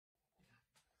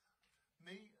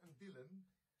Dylan,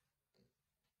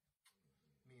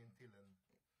 me and Dylan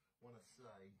want to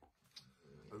say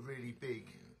a really big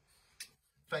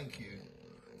thank you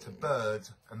to Bird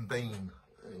and Bean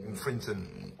in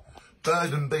Frinton.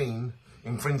 Bird and Bean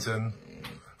in Frinton,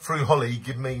 through Holly,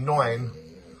 give me 9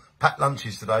 packed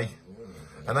lunches today.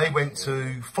 And they went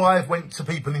to, 5 went to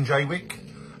people in Jaywick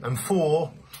and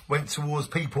 4 went towards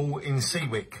people in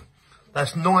Seawick.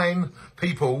 That's 9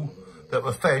 people that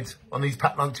were fed on these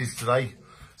packed lunches today.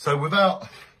 So without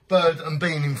Bird and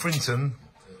Bean in Frinton,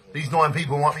 these 9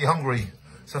 people might be hungry.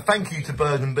 So thank you to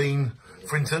Bird and Bean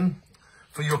Frinton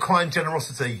for your kind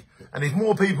generosity. And if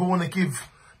more people want to give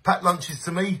packed lunches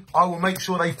to me, I will make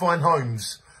sure they find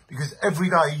homes, because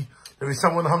every day there is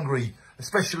someone hungry,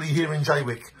 especially here in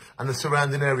Jaywick and the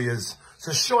surrounding areas.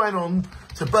 So shine on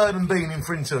to Bird and Bean in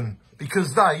Frinton,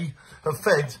 because they have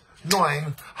fed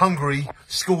 9 hungry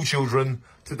school children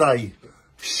today.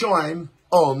 Shine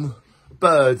on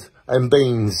Bird and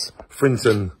Beans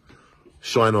Frinton.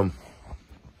 Shine on.